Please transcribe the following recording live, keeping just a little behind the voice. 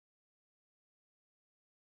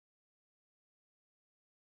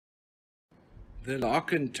The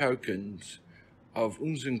Larkan tokens of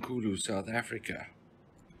Umzimkhulu, South Africa.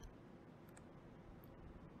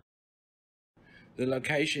 The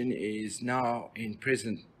location is now in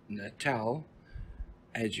present Natal,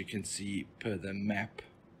 as you can see per the map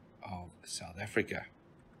of South Africa.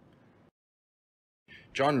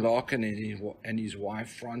 John Larkan and his wife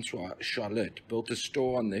Francois Charlotte built a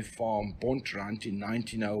store on their farm Bontrand in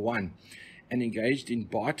 1901 and engaged in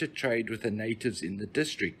barter trade with the natives in the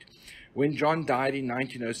district. When John died in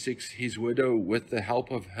 1906, his widow, with the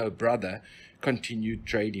help of her brother, continued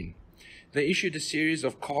trading. They issued a series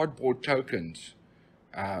of cardboard tokens,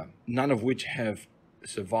 none of which have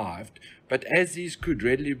survived, but as these could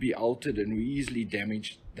readily be altered and were easily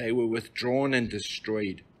damaged, they were withdrawn and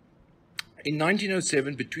destroyed. In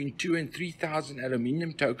 1907, between 2,000 and 3,000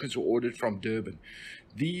 aluminium tokens were ordered from Durban.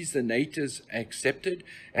 These the natives accepted,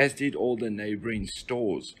 as did all the neighboring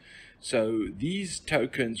stores. So these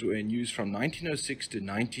tokens were in use from 1906 to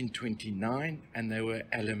 1929, and they were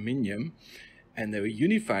aluminium, and they were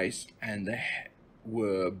uniface, and they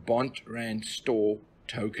were Bontrand store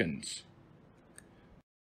tokens.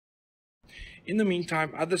 In the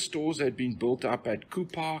meantime, other stores had been built up at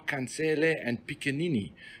Kupa, Kansele, and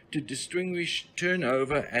Picanini. To distinguish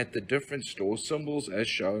turnover at the different store, symbols as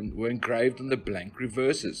shown were engraved on the blank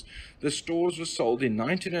reverses. The stores were sold in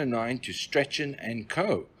 1909 to Strachan &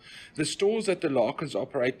 Co. The stores that the Larkans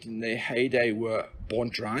operated in their heyday were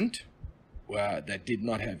Bontrand, that did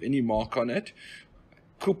not have any mark on it,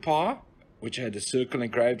 Kupa, which had a circle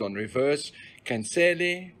engraved on reverse,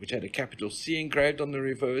 Kansele, which had a capital C engraved on the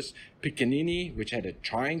reverse, Picanini, which had a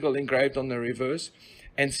triangle engraved on the reverse,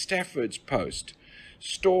 and Stafford's Post,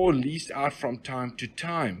 store leased out from time to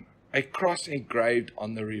time, a cross engraved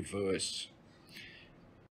on the reverse.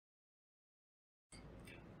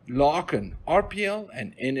 Larkan, RPL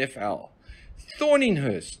and NFL.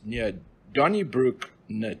 Thorninghurst, near Donnybrook,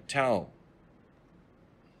 Natal.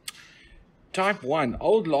 Type 1,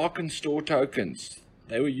 old Larkan store tokens.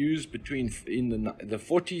 They were used in the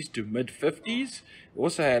 40s to mid-50s,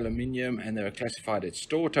 also aluminium, and they were classified as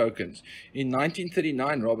store tokens. In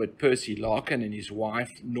 1939, Robert Percy Larkan and his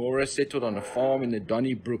wife Nora settled on a farm in the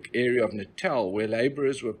Donnybrook area of Natal, where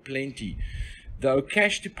laborers were plenty, though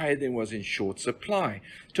cash to pay them was in short supply.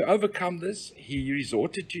 To overcome this, he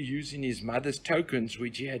resorted to using his mother's tokens,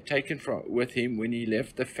 which he had taken with him when he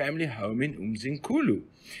left the family home in Umzimkhulu.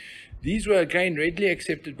 These were again readily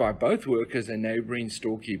accepted by both workers and neighboring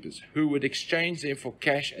storekeepers, who would exchange them for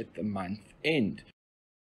cash at the month end.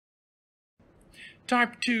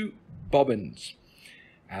 Type 2 bobbins.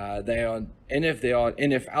 They are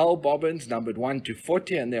NFL bobbins numbered 1 to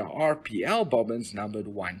 40, and they are RPL bobbins numbered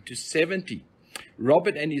 1 to 70.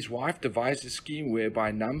 Robert and his wife devised a scheme whereby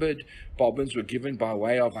numbered bobbins were given by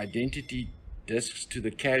way of identity discs to the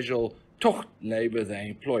casual tocht labor they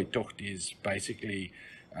employed. Tocht is basically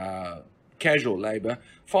casual labor.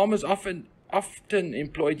 Farmers often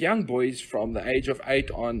employed young boys from the age of 8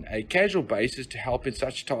 on a casual basis to help in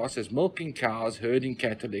such tasks as milking cows, herding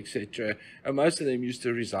cattle, etc. And most of them used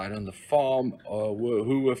to reside on the farm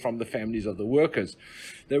who were from the families of the workers.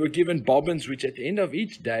 They were given bobbins which at the end of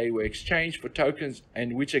each day were exchanged for tokens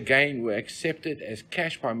and which again were accepted as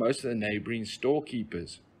cash by most of the neighboring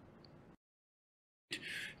storekeepers.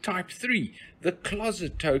 Type 3, the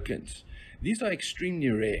closet tokens. These are extremely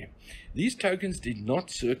rare. These tokens did not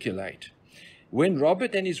circulate. When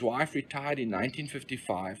Robert and his wife retired in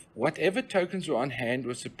 1955, whatever tokens were on hand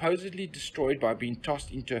were supposedly destroyed by being tossed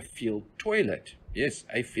into a field toilet. Yes,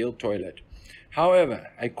 a field toilet. However,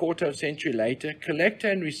 a quarter of a century later, collector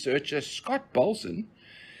and researcher Scott Bolson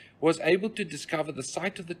was able to discover the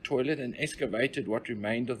site of the toilet and excavated what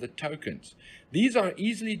remained of the tokens. These are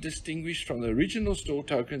easily distinguished from the original store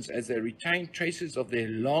tokens as they retain traces of their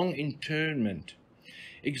long internment.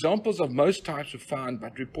 Examples of most types were found,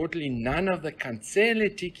 but reportedly none of the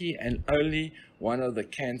Kansele tiki and only one of the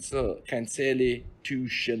Kansele 2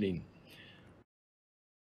 shilling.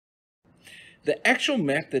 The actual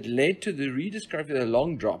map that led to the rediscovery of the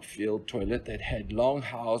long drop field toilet that had long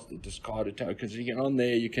housed the discarded tokens. On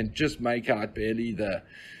there you can just make out barely the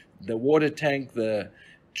water tank, the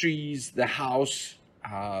trees, the house,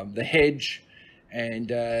 the hedge, and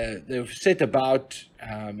they've set about,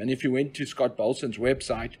 and if you went to Scott Bolson's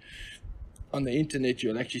website on the internet,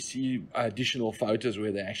 you'll actually see additional photos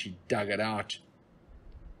where they actually dug it out.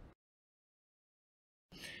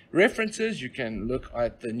 References, you can look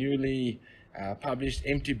at the newly published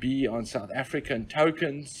MTB on South African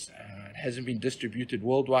tokens. It hasn't been distributed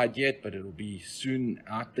worldwide yet, but it will be soon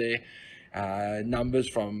out there. Numbers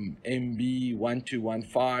from MB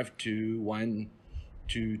 1215 to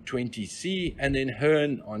 220C, and then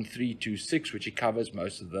Hearn on 326, which covers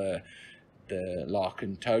most of the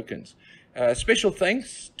Larkan tokens. Special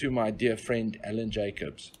thanks to my dear friend Alan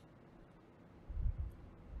Jacobs.